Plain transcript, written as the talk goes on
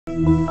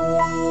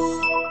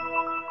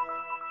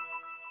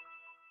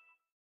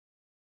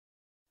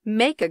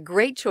Make a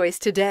great choice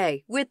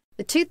today with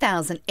the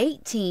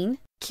 2018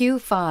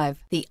 Q5.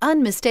 The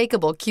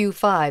unmistakable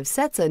Q5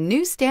 sets a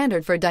new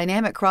standard for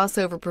dynamic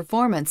crossover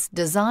performance,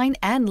 design,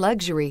 and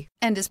luxury,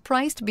 and is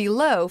priced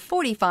below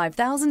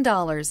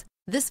 $45,000.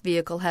 This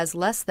vehicle has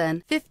less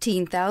than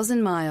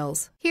 15,000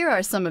 miles. Here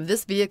are some of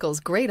this vehicle's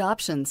great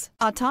options: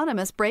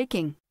 autonomous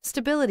braking,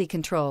 stability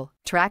control,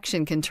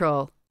 traction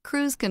control,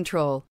 cruise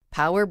control,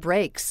 power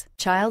brakes,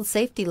 child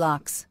safety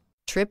locks,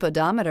 trip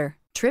odometer,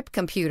 trip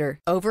computer,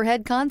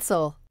 overhead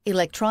console,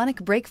 electronic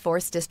brake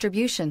force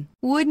distribution.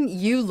 Wouldn't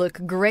you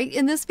look great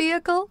in this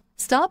vehicle?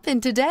 Stop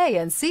in today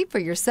and see for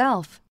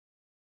yourself.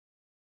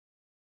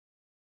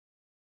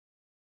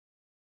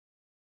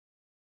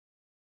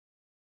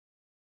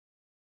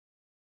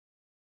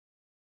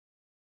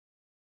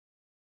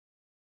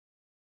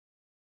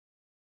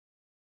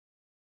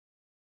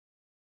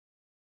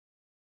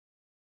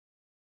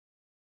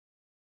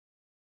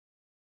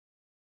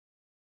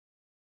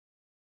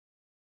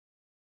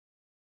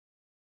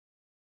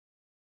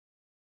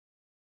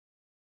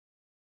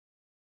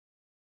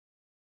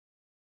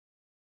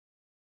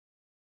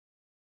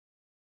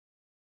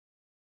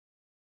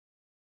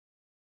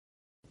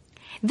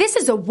 This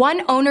is a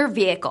one-owner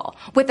vehicle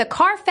with a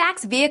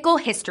Carfax Vehicle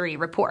History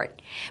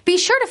Report. Be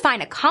sure to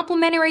find a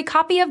complimentary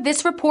copy of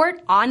this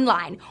report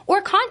online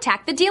or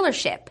contact the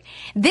dealership.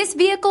 This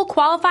vehicle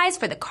qualifies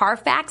for the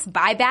Carfax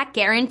Buyback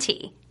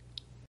Guarantee.